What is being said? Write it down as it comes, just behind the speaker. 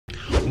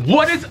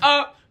What is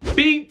up,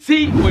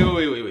 BT?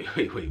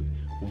 Wait.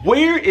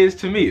 Where is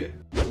Tamia?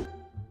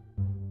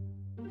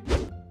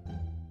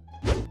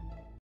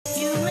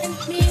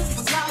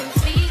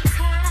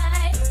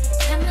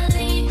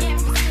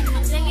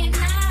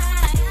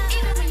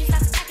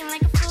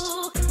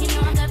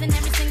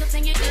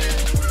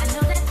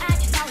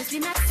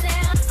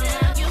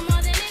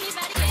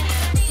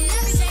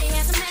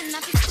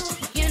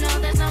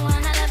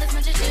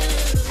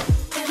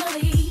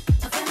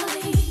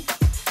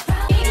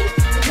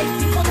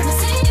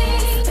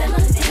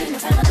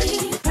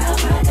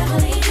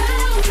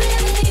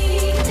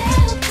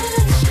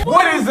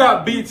 What is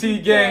up, BT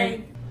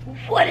gang?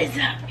 What is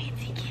up,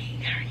 BT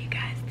gang? How are you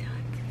guys doing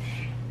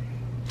today?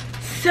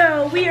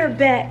 So we are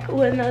back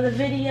with another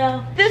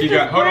video. This is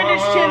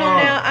Brenda's channel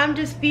now. I'm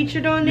just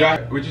featured on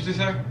there. What'd you just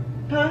say?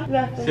 Huh?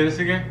 Nothing. Say this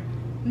again?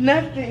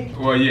 Nothing.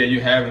 Well, yeah, you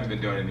haven't been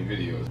doing any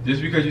videos.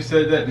 Just because you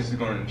said that, this is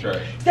going in the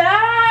trash.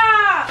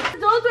 Stop!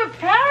 Those are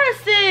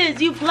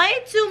Paris's. You play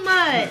too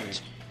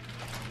much.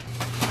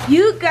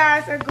 You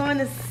guys are going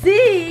to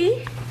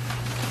see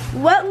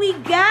what we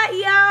got,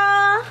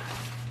 y'all.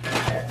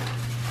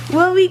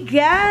 What we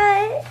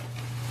got?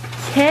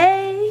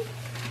 Okay.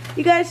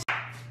 You guys.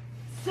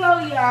 So,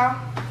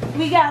 y'all,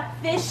 we got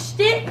fish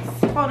sticks.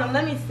 Hold on,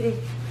 let me see.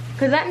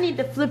 Because I need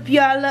to flip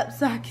y'all up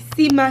so I can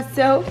see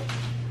myself.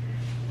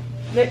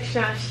 Make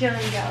sure I'm showing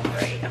y'all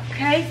right.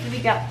 Okay, so we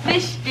got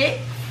fish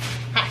sticks.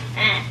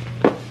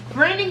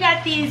 Brandon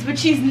got these, but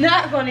she's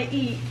not going to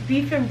eat.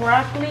 Beef and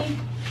broccoli.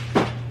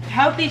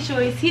 Healthy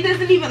choice. He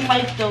doesn't even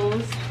like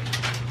those.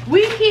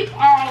 We keep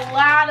a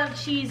lot of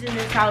cheese in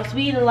this house.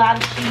 We eat a lot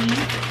of cheese.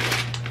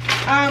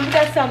 We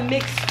got some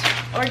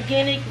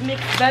organic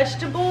mixed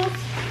vegetables.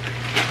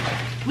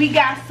 We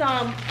got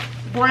some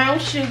brown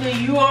sugar.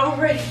 You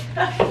already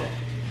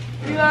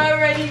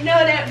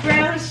know that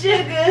brown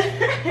sugar.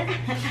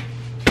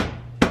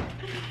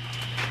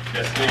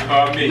 That's what they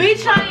call me. We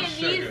trying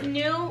these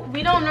new.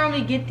 We don't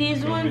normally get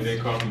these ones. They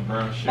call me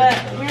brown sugar.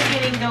 But we're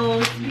getting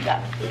those. We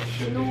got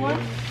the new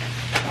one.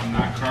 I'm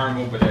not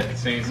caramel, but at the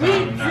same time, We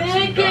I'm not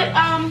did get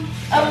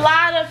a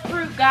lot of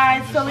fruit,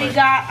 guys. So we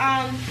got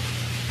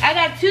I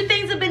got 2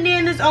 things of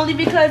bananas only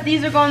because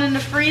these are going in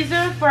the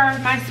freezer for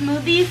my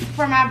smoothies,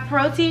 for my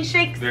protein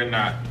shakes. They're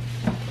not.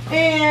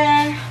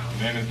 And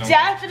Bananas don't.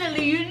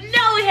 definitely, you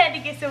know, we had to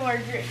get some more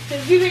grits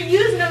because we've been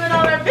using them in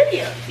all our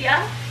videos,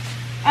 yeah.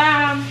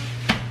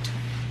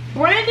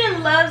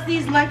 Brandon loves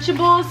these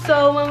Lunchables,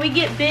 so when we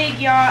get big,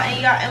 y'all,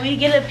 and we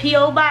get a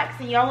PO box,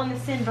 and y'all want to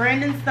send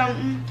Brandon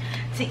something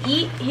to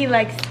eat, he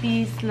likes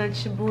these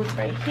Lunchables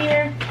right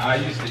here. I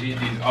used to eat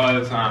these all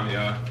the time,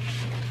 y'all.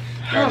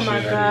 Oh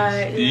my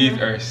god. These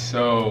are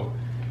so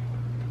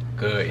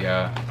good,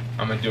 y'all.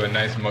 I'm gonna do a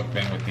nice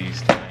mukbang with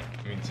these tonight.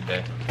 I mean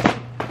today.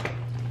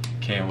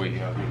 Can't wait,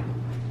 y'all.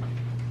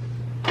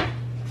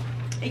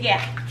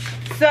 Yeah.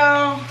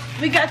 So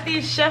we got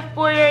these Chef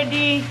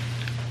Boyardee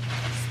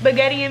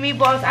spaghetti and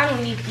meatballs. I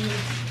don't need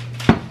these.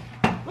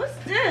 What's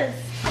this?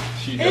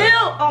 Ew!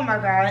 Oh my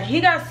god.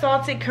 He got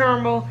salted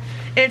caramel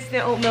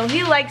instant oatmeal.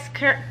 He likes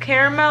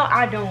caramel.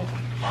 I don't.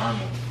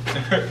 Caramel.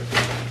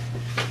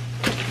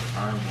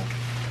 Caramel.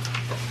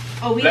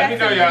 Oh, we Let me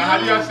know, y'all. How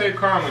do y'all say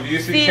caramel? Do you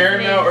say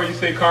caramel or you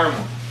say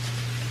caramel?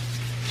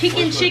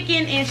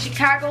 Chicken and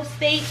Chicago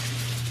steak.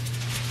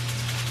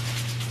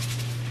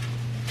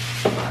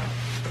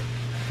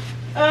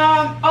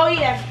 Oh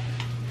yeah.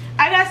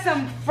 I got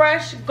some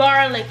fresh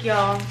garlic,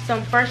 y'all.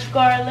 Some fresh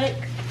garlic.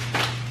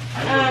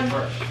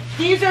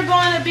 These are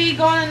going to be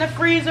going in the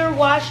freezer,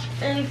 washed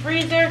in the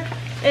freezer.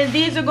 And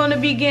these are going to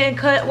be getting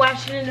cut,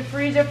 washed in the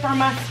freezer for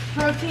my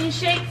protein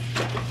shake.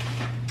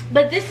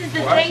 But this is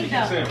the thing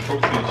though.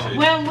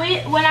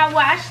 When I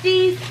wash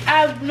these,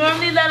 I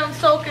normally let them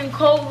soak in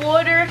cold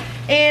water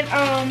and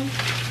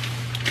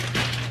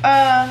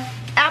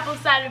apple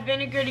cider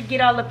vinegar to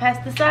get all the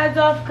pesticides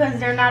off because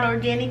they're not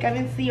organic. I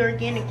didn't see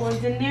organic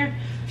ones in there.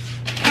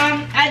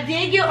 I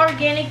did get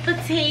organic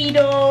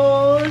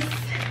potatoes.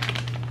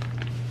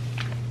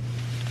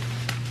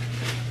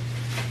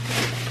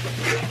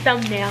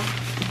 Thumbnail.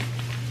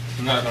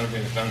 I'm not gonna be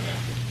in the thumbnail.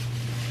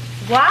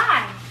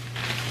 Why?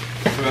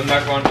 Because I'm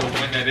not going to know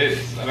when that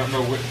is. I don't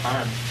know what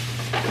time.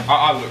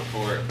 I'll look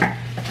for it.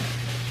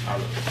 I'll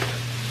look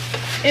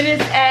for it. It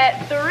is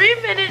at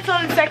 3 minutes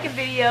on the second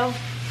video.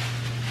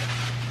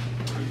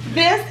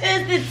 This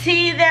is the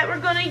tea that we're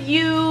gonna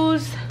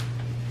use.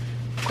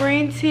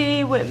 Green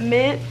tea with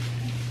mint.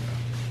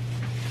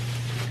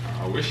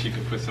 I wish you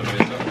could put some of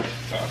this up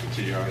talking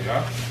to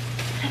y'all.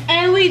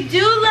 And we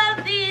do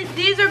love these.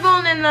 These are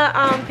going in the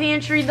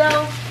pantry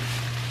though.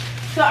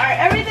 So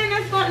everything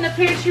that's going in the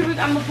pantry,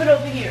 I'm gonna put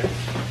over here.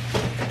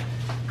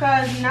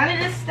 Cause none of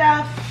this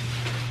stuff.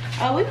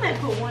 Oh, we might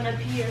put one up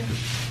here.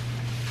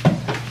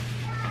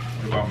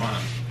 What about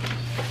mine?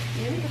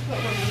 Yeah, we can put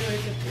one of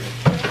yours up here.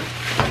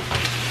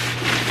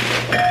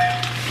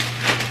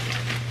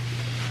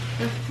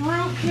 The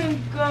fruit can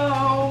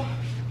go.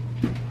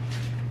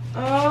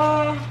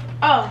 Oh,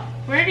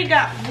 we already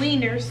got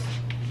wieners.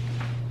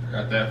 I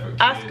got that for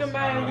kids. Oscar Mayer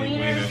I don't eat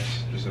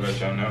wieners. Just to let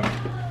y'all know.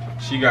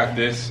 she got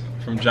this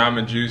from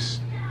Jamba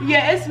Juice.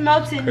 Yeah, it's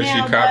melted Cause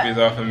now. she copies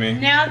off of me.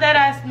 Now that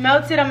I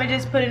melted, I'm gonna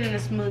just put it in a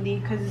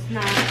smoothie because it's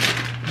not.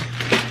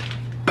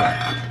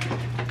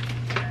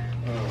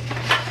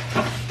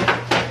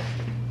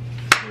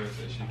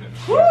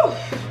 Whew.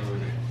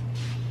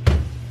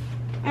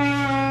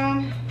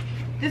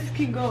 This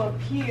can go up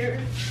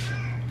here.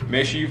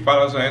 Make sure you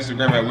follow us on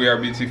Instagram at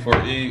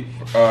BT4E.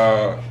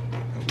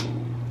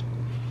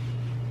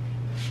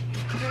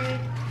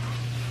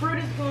 Fruit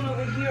is going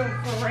over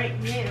here for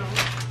right now.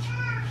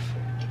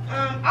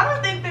 I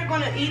don't think they're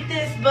gonna eat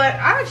this, but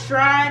I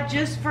tried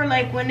just for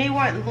like when they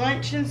want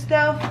lunch and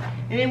stuff,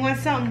 and they want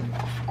something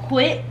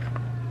quick,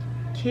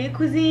 kid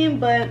cuisine.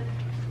 But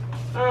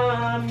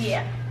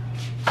yeah.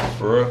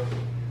 For real?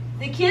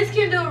 The kids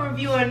can do a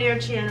review on their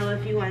channel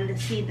if you wanted to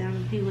see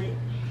them do it.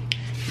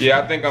 Yeah,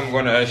 I think I'm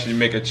gonna actually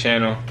make a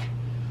channel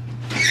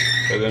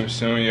for them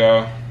soon,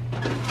 y'all.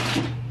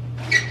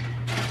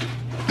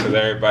 Cause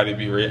everybody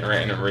be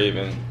ranting and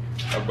raving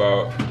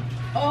about.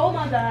 Oh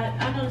my God,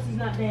 I know this is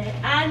not bad.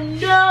 I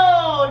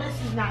know this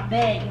is not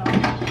bad,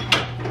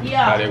 y'all.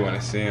 Yeah. How they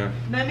wanna see them.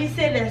 Let me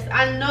say this.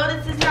 I know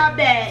this is not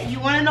bad. You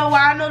wanna know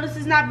why I know this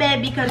is not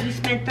bad? Because we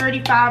spent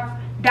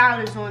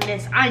 $35 on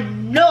this. I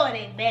know it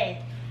ain't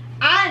bad.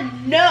 I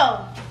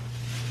know.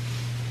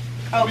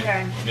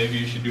 Okay. Maybe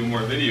you should do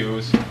more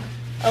videos.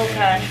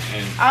 Okay.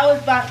 And I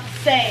was about to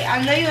say,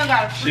 I know you don't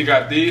got. She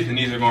got these, and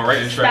these are going right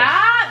in the trash.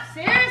 Stop!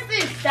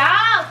 Seriously,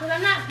 stop! Cause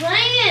I'm not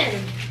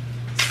playing.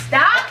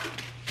 Stop!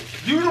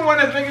 You the one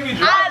that's making me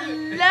drop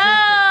it. I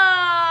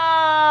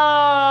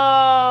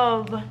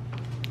love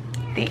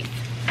these.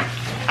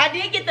 I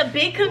did get the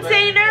big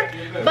container,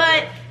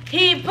 but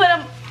he put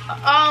them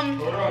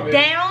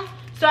down.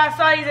 So I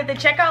saw these at the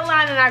checkout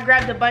line, and I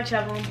grabbed a bunch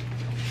of them.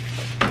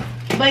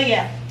 But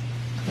yeah,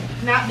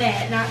 not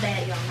bad, y'all, not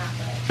bad.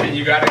 And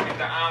you gotta get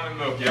the almond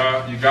milk,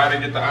 y'all. You gotta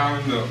get the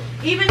almond milk.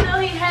 Even though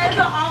he has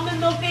the almond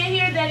milk in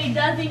here that he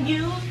doesn't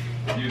use.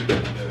 Use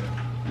it.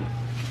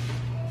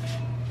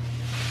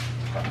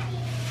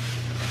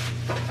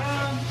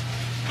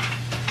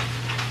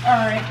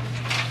 Alright.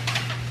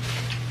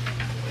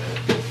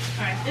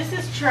 Alright, this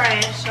is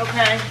trash,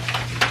 okay?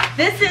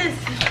 This is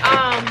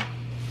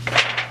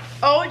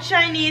old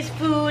Chinese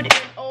food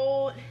and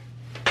old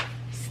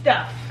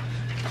stuff.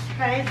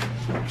 Okay?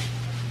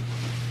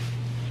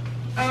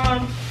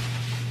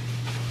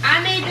 I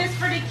made this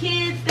for the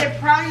kids. They're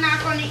probably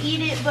not gonna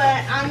eat it,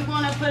 but I'm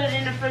gonna put it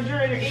in the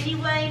refrigerator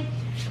anyway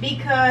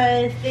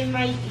because they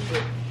might eat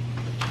it.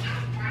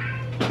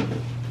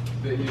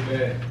 They eat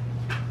bad.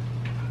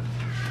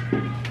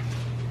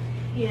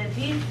 Yeah,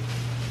 these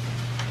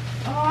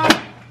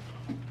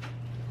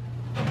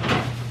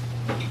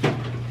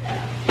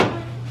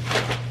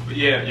But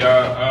yeah,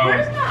 y'all.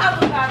 where's my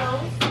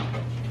avocados?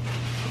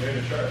 They're in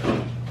the trash.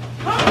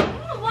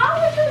 Why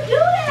would you do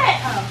that?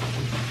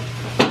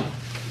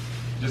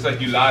 Just like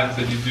you lied and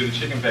said you threw the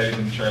chicken patties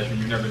in the trash when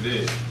you never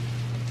did.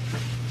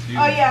 Excuse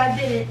Oh me. yeah, I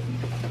did it.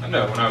 I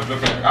know. When I was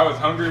looking, I was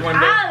hungry one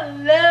day. I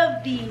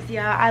love these,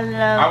 y'all.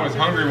 I was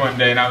hungry one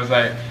day and I was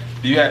like,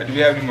 do we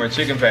have any more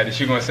chicken patties?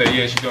 She gonna say,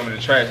 yeah, she threw them in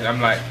the trash. And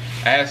I'm like,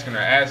 asking her.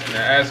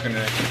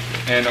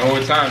 And the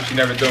whole time, she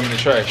never threw them in the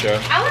trash,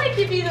 y'all. I want to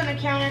keep these on the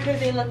counter because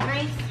they look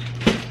nice.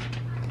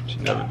 She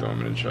never threw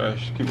them in the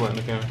trash. Keep one in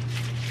the counter.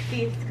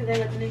 These, because they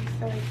look nice.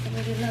 So like,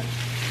 somebody look.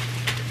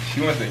 She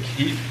wants to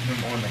keep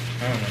them on the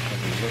counter because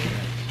they look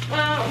nice.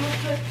 I'm going to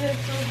put this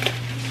over.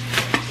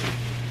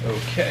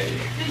 Okay.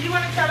 Did you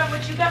want to tell them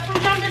what you got from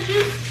Jamba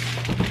Juice?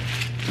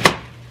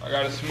 I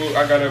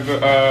got a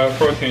good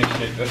protein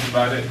shake. That's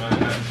about it, man.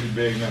 Nothing too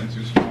big, nothing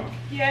too small.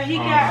 Yeah, he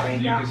got You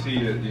can see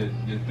your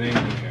things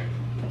in there.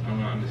 I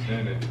don't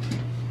understand it.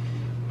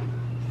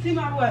 See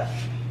my what?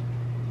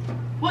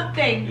 What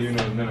things? Even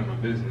though it's none of my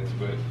business,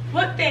 but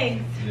What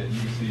things? yeah, you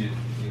can see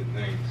your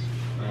things.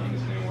 I don't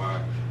understand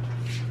why.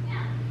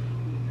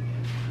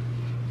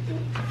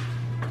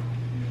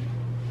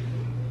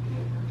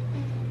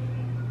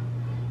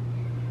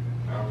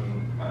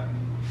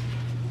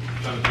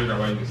 I'm trying to figure out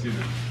why you can see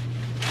them.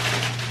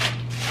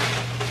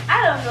 I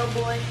don't know,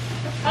 boy.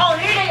 Oh,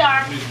 here they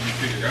are. It needs to be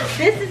figured out.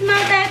 This is my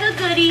bag of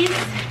goodies.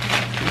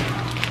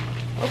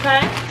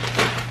 Okay.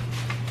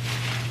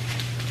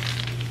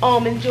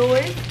 Almond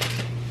Joy.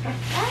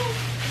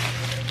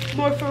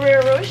 More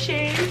Ferrero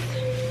Rochers.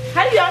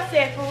 How do y'all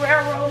say it?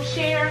 Ferrero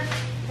Rocher?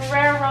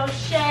 Ferrero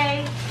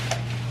Rocher?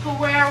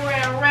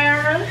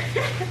 Ferrero.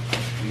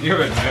 You're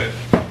good.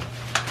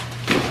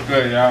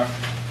 Good, y'all.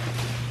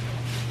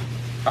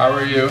 How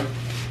are you?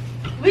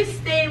 We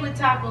stay with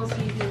taco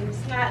season.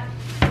 It's not.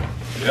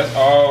 That's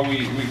all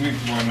we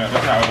well, no,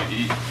 that's not all we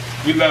eat.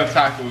 We love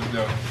tacos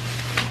though.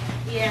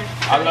 Yeah.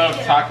 I love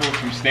tacos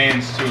from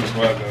stands too as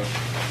well though.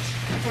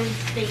 From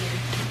stands.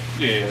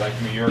 Yeah, like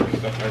New York and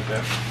stuff like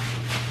that.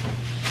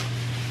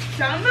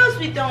 Something else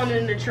we throwing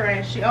in the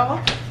trash, y'all.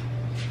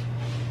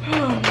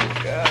 Oh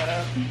my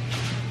god.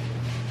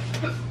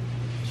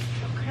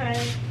 Okay.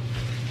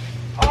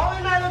 All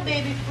in my little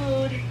baby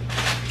food.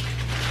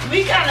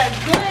 We got a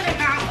good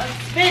amount of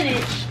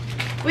spinach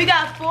We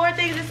got 4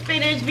 things of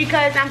spinach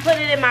because I'm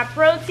putting it in my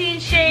protein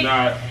shake.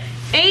 Not.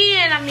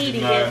 And I'm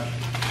eating it.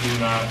 You're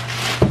not.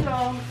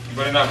 So. You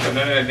better not put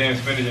none of that damn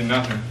spinach in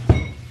nothing.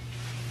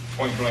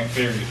 Point blank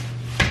period.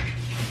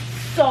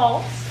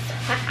 Sauce.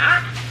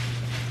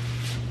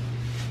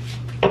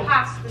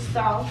 Pasta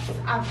sauce.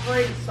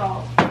 Alfredo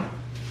sauce.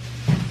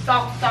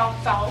 Sauce.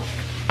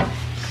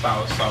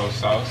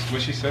 Sauce.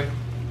 What'd she say?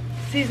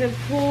 Seasoned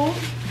food.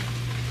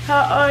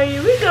 How are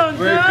you? We doing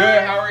We're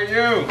good. How are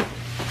you?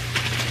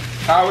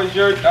 How was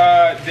your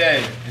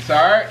day? It's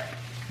alright?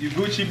 You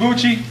Gucci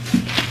Boochie?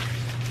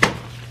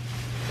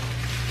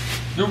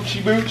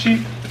 Gucci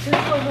Boochie? This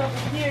goes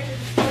over here.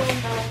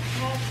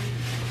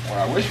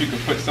 Well, I wish we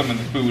could put some of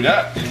the food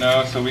up, you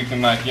know, so we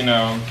can, like, you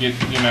know, get,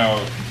 you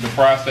know, the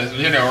process,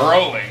 you know,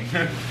 rolling.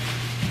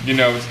 You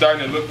know, it's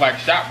starting to look like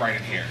ShopRite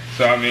in here.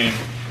 So, I mean,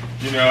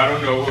 you know, I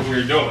don't know what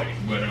we're doing,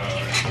 but,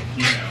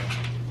 you know,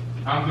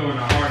 I'm doing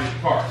the hardest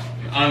part,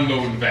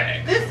 unloading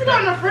bags. This is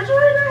on the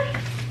refrigerator?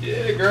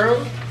 Yeah,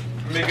 girl.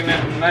 I'm making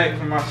that tonight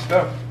for my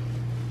stuff.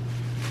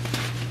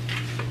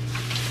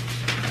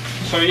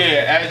 So,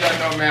 yeah, as y'all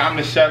know, man, I'm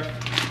the chef.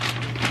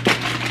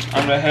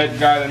 I'm the head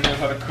guy that knows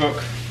how to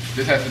cook.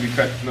 This has to be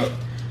cut, look.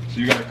 So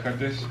you gotta cut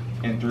this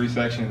in 3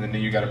 sections and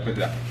then you gotta put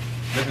that,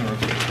 listen real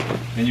quick.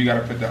 Then you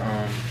gotta put the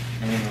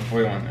aluminum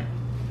foil on there,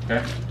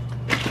 okay?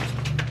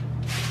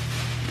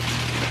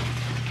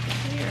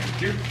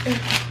 Thank you.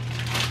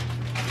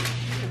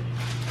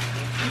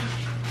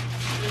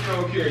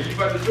 Okay, you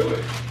about to do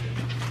it.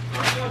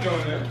 I'm not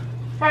doing that.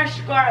 Fresh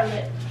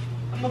garlic.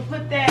 I'm gonna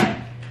put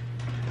that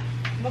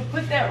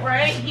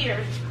right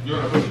here. You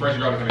wanna put fresh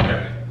garlic in the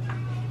cabinet?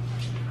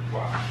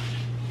 Wow.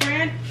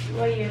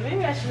 Well, yeah,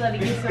 maybe I should let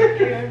it get some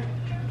here.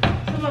 So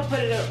I'm gonna put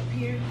it up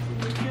here.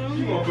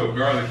 You gonna put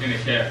garlic in the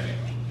cabinet?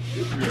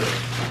 This girl.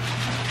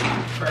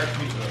 Crack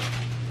me up.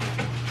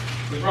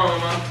 What's wrong,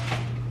 Mom?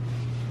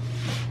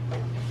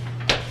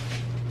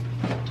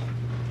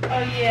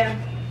 Oh, yeah.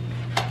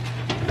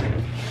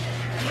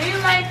 We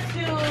like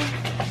to.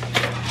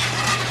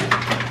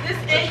 This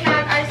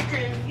eggnog ice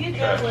cream, you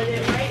done with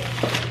it, right?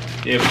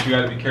 Yeah, but you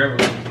gotta be careful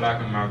with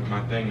blocking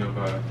my thing of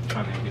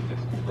trying to get this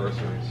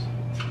groceries.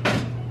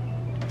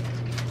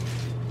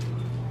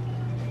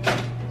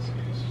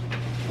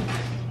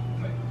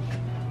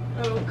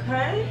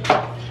 Okay.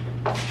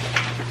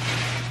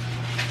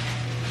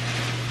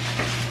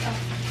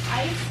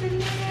 Ice in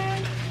there.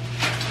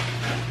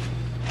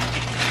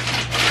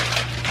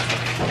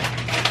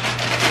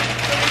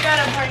 So we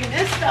gotta bring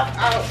this stuff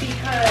out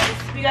because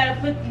we gotta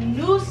put the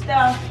new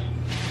stuff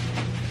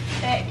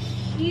back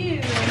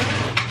here.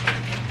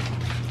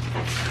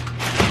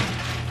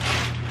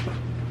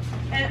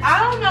 And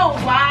I don't know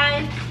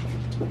why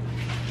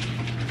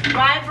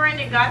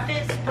Brandon got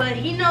this, but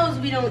he knows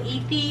we don't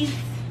eat these.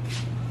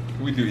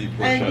 We do eat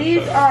pork chops. And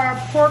these are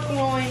pork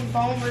loin,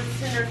 boneless,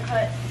 center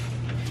cut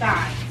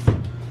thighs.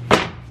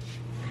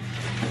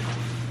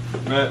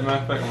 Matter of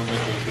fact, I'm gonna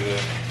make sure to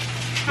that.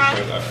 Huh?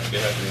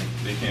 Because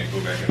they can't go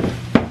back in there.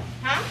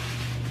 Huh?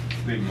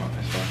 Leave them on,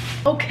 that's fine.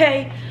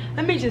 Okay,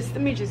 let me just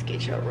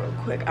get y'all real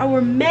quick.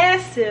 Our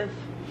massive,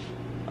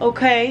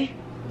 okay,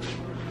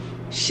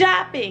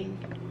 shopping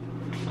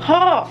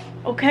haul,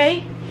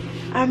 okay?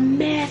 Our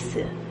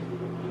massive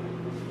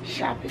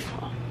shopping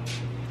haul.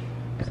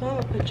 So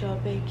I'm gonna put y'all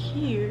back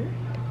here.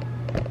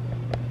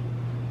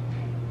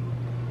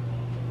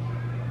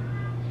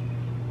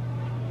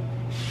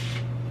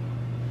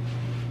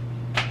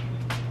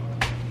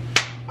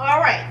 All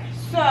right,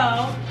 so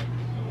I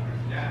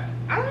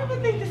don't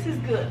even think this is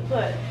good,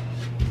 but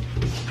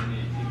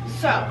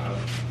so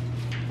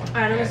all right,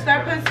 I'm gonna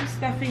start putting some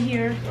stuff in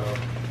here.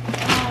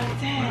 Oh,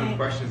 dang.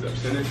 Questions up.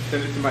 Send it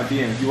to my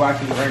DM. If you're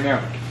watching it right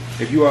now,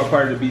 if you are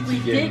part of the BT We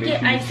gang, did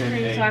get ice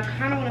cream, so I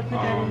kind of want to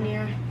put that in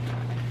there.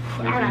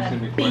 I got a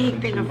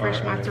big thing of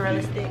fresh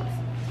mozzarella sticks.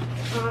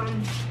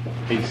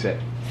 ASAP.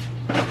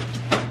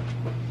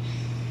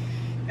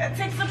 That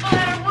takes up a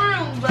lot of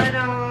room, but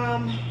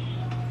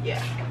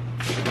yeah.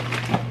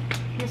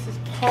 This is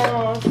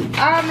Paul's.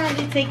 I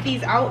normally take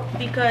these out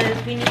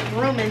because we need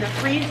room in the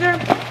freezer.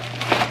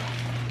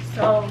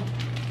 So.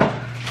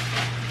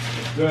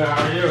 Good.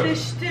 How are you? Fish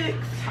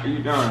sticks. How you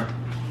doing?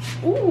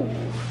 Ooh.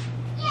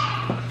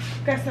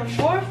 Got some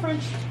more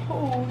French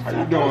toast. How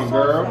you doing,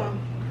 girl?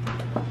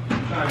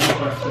 My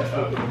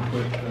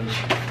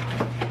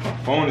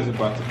phone is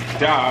about to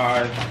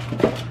die.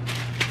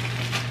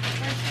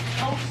 French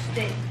toast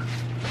stick.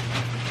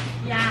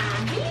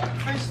 Yummy.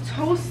 French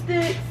toast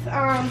sticks.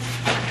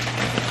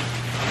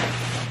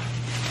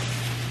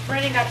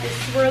 Brandon got this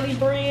swirly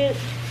bread.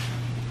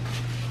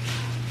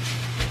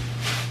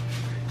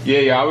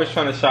 Yeah, I was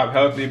trying to shop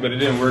healthy, but it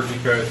didn't work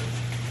because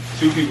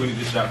 2 people need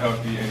to shop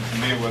healthy, and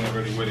Tamia wasn't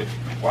really with it.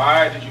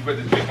 Why did you put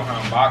this big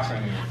behind box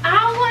in here? I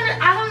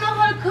don't know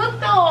how to cook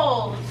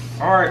those.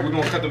 All right, we're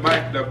gonna cut the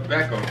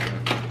back off.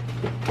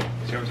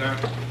 See what I'm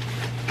saying?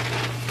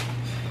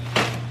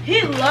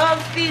 He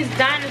loves these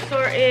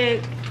dinosaur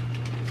egg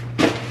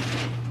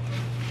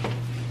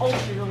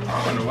oatmeal.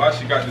 I don't know why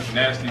she got this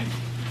nasty.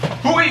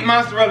 Who eat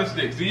mozzarella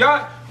sticks? Do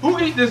y'all? Who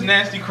eat this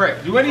nasty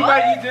crap? Do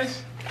anybody eat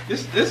this?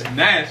 This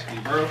nasty,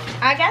 bro.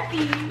 I got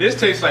these. This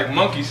tastes like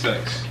monkey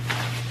sex.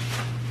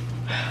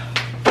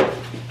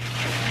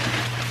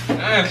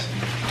 Nasty.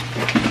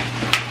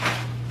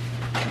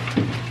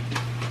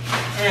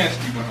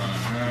 Nasty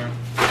behind, man.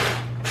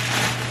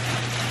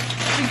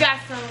 We got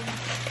some.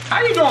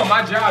 How you doing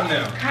my job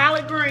now?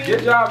 Collard greens. Your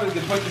job is to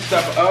put the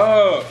stuff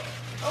up.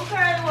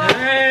 Okay, well.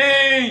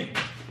 Hey!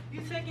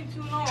 You're taking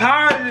too long.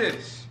 Tired of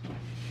this.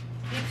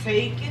 You're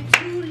taking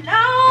too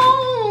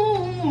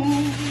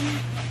long.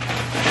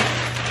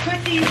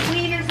 Put these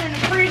wieners in the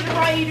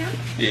refrigerator.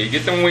 Yeah,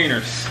 get them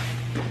wieners.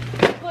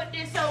 Put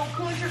this old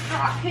country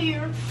crock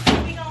here.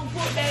 We gonna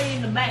put that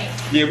in the bag.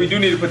 Yeah, we do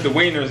need to put the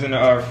wieners in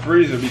the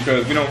freezer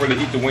because we don't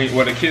really eat the wiener.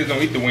 Well, the kids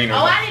don't eat the wieners.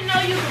 Oh, I didn't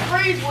know you could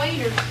freeze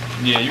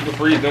wieners. Yeah, you can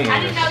freeze them wieners. I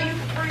didn't know you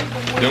could freeze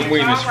them wieners. Them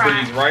wieners All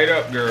right. freeze right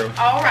up, girl.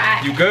 All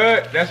right. You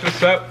good? That's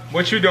what's up.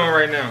 What you doing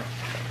right now?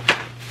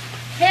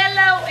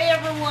 Hello,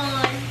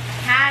 everyone.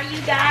 How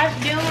you guys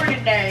doing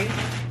today?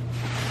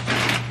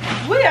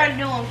 We are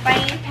doing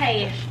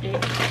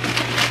fantastic.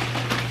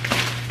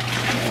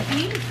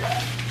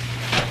 Pizza.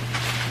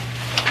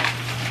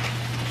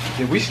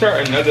 Did we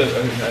start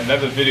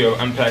another video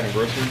unpacking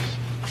groceries?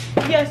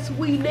 Yes,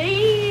 we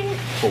did.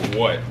 For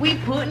what? We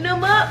putting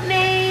them up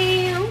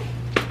now.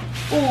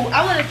 Ooh,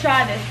 I want to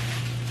try this.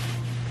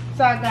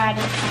 So I got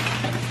it.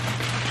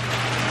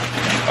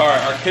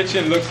 Alright, our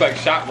kitchen looks like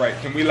ShopRite.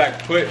 Can we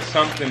like put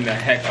something the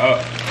heck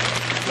up?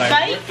 Like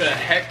Bacon. what the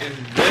heck is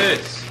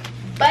this?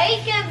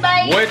 Bacon,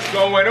 bacon. What's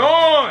going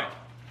on?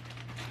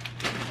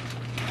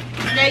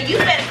 Now you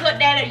better cut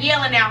that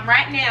yelling out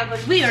right now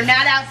because we are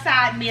not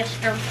outside,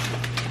 mister.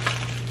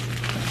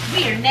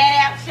 We are not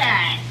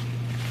outside.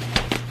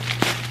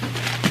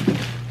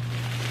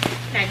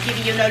 Now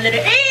giving you no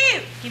little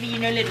giving you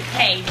no little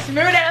taste.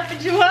 Remember that up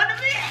at you on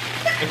me?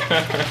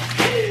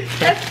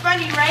 That's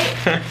funny, right?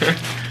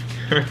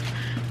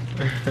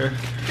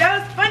 That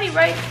was funny,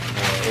 right?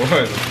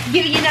 What?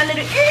 Giving you no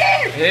little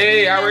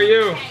Hey, how are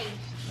you?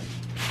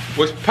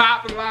 What's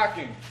poppin'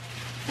 locking?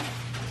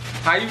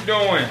 How you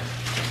doing?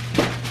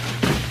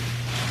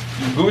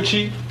 You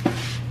Gucci?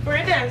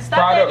 Brenda, stop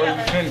Prada or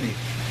that yelling. Fendi?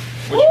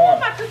 Which Ooh, one?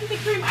 my cookies and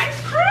cream ice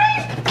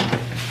cream.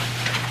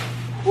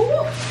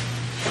 Ooh.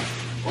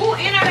 Ooh,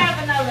 and I got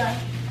vanilla.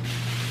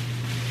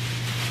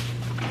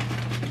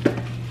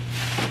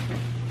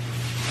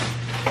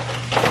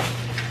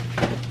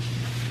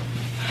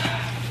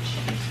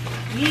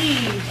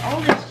 Cheese,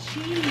 all this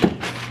cheese,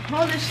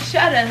 all this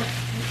cheddar.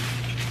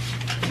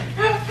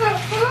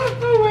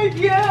 Oh my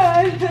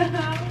god.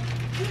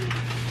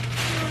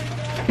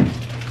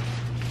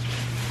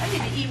 I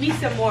need to eat me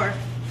some more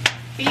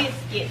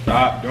biscuits.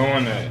 Stop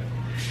doing that.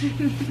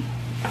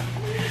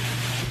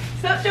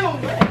 Stop doing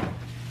what?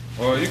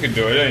 Well, you can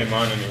do it. It ain't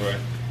mine anyway.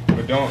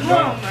 But don't.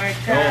 Oh my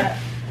god.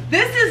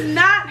 This is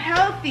not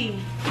healthy.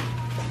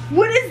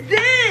 What is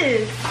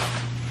this?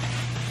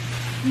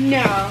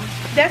 No,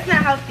 that's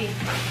not healthy.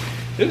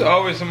 There's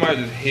always somebody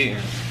just hating.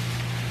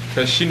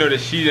 Because she know that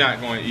she's not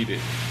going to eat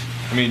it.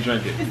 I mean,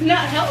 drink it. It's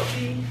not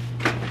healthy.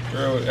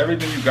 Girl,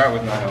 everything you got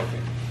was not healthy.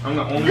 I'm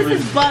the only This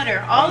reason. is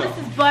butter. All this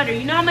is butter.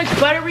 You know how much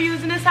butter we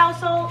use in this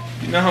household?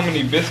 You know how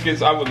many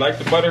biscuits I would like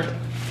to butter?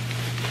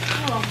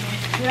 Oh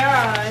my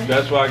god.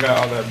 That's why I got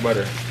all that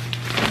butter.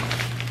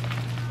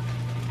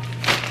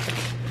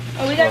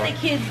 Oh, we got the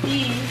kids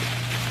these.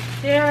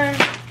 They're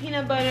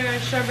peanut butter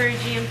and strawberry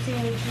jam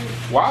sandwiches.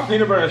 Why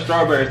peanut butter and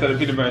strawberry instead of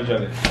peanut butter and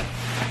jelly?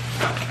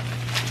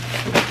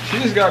 She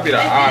just gotta be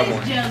the odd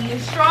one. Jelly.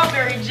 It's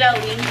strawberry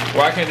jelly.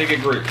 Why can't they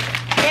get grape?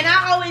 And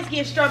I always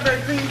get strawberry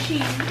cream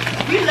cheese.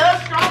 We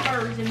love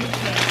strawberries in this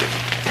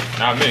house.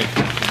 Not me.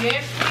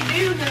 Yes, we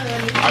do,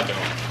 honey. I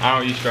don't. I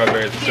don't eat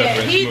strawberries except Yeah,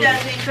 for in he smoothies.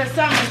 doesn't because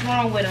something's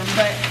wrong with him.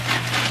 But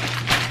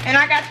and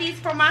I got these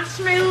for my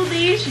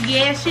smoothies.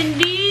 Yes,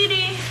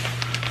 indeedy.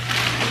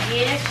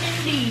 Yes,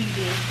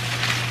 indeedy.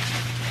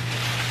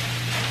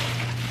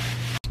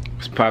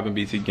 What's poppin',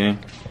 BT gang?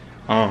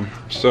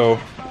 So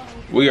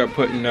we are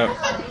putting up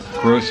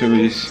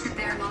groceries.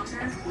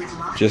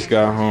 Just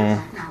got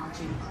home.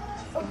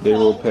 Big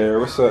old pair.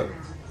 What's up?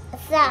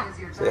 What's up?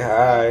 Say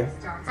hi.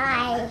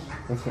 Hi.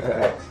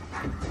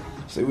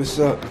 Say what's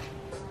up.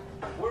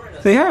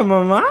 Say hi,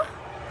 mama.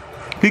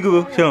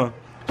 Peekaboo. Show him.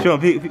 Show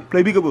him.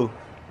 Play peekaboo.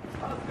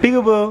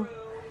 Peekaboo.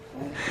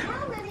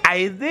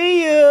 I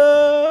see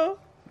you.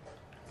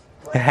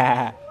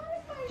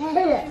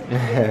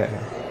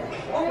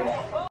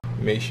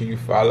 Make sure you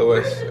follow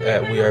us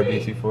at We Are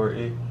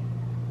BT4E.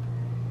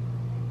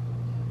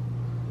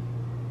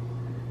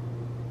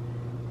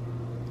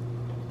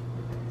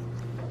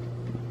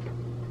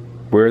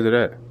 Where is it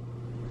at?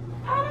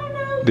 I don't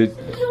know. Did-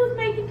 She was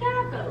making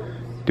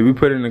tacos. Did we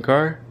put it in the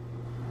car?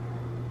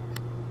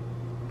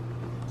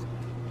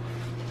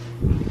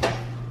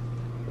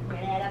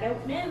 That I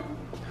don't know.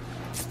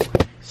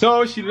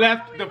 So she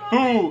left the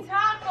food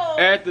Tacos.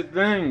 at the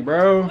thing,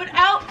 bro.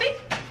 Without me?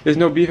 There's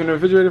no beef in the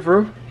refrigerator,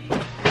 bro.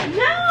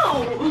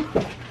 No.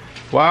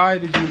 Why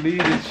did you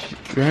leave this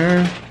shit,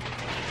 man?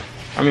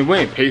 I mean, we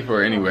ain't pay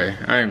for it anyway.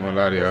 I ain't gonna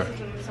lie to y'all.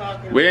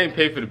 talking. We didn't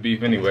pay for the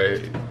beef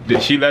anyway.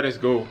 Did she let us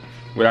go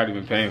without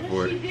even paying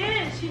for it? She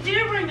did. She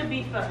did bring the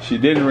beef up. She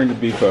didn't ring the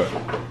beef up.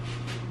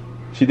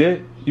 She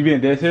did? You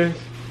being dead serious?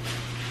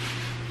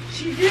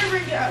 She did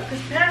ring it up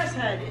because Paris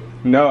had it.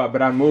 No,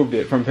 but I moved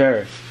it from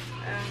Paris.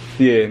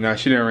 Yeah, no,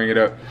 she didn't ring it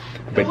up.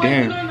 But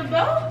damn. Was it on the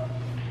boat?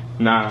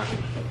 Nah.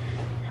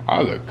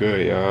 I look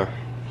good, y'all.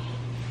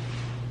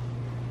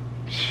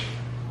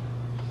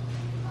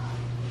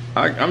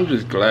 I'm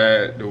just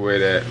glad the way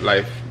that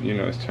life, you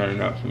know, is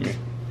turning out for me.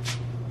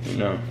 You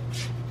know,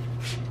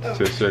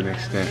 to a certain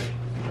extent.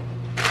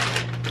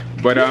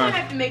 But you might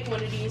have to make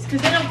one of these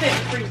because they don't fit in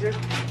the freezer.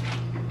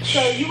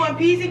 So you want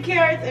peas and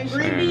carrots and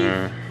green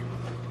beans?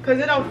 Because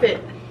it don't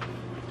fit.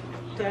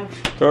 So.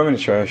 Throw them in the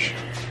trash.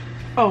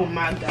 Oh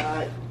my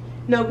God.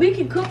 No, we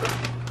can cook them.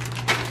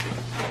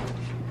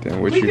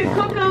 Then what we you can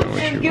cook them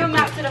and give them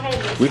out to the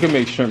homeless. We can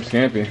make shrimp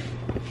scampi.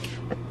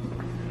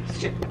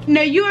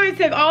 No, you already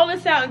take all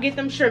this out and get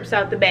them shrimps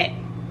out the back.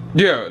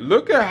 Yeah,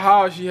 look at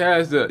how she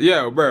has the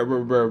bruh.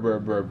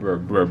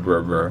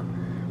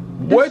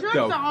 The shrimps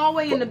are all the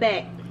way in the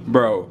back.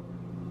 Bro,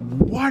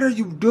 what are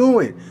you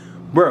doing?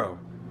 Bro,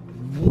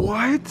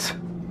 what?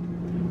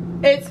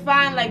 It's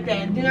fine like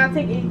that. Do not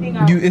take anything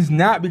out. It's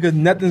not because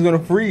nothing's gonna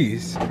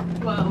freeze.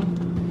 Well,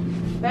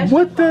 that's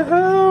what the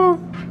hell?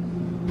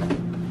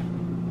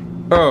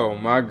 Oh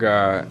my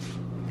God.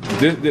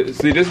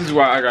 See, this is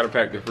why I gotta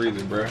pack the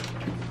freezer, bro.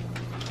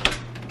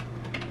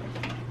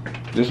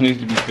 This needs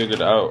to be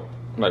figured out.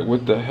 Like,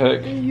 what the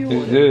heck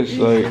is this?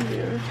 Like,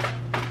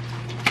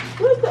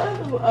 where's the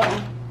other one?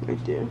 Oh,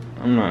 right there.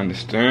 I'm not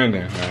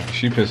understanding her.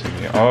 She pissing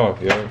me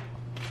off, yo.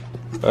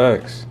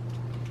 Facts.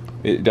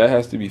 That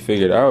has to be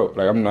figured out.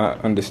 Like, I'm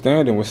not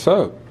understanding what's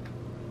up.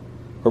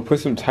 Or put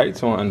some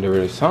tights on under it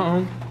or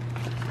something.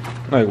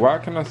 Like, why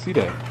can't I see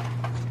that?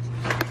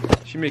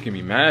 She making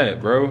me mad,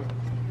 bro.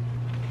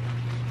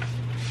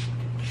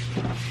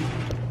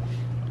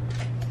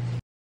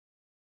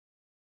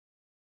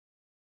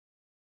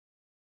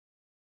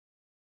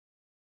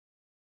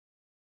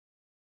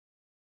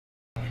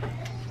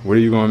 What are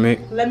you gonna make?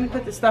 Let me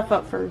put the stuff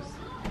up first.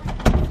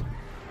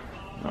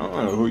 I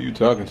don't know who you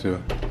talking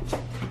to.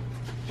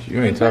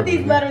 You ain't put talking these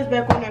to me. letters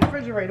back on that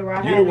refrigerator where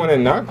I You the one that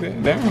knocked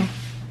it down.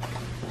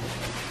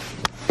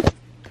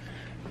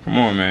 Come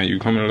on, man. You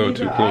coming a little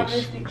too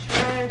close.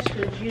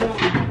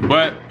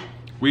 But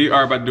we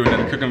are about to do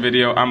another cooking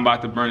video. I'm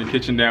about to burn the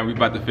kitchen down. We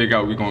about to figure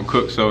out what we gonna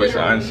cook. So it's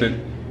an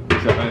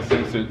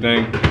uncensored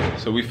thing.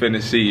 So we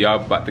finna see.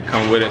 Y'all about to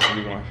come with us and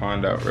we gonna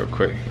find out real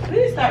quick.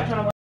 Please stop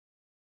trying to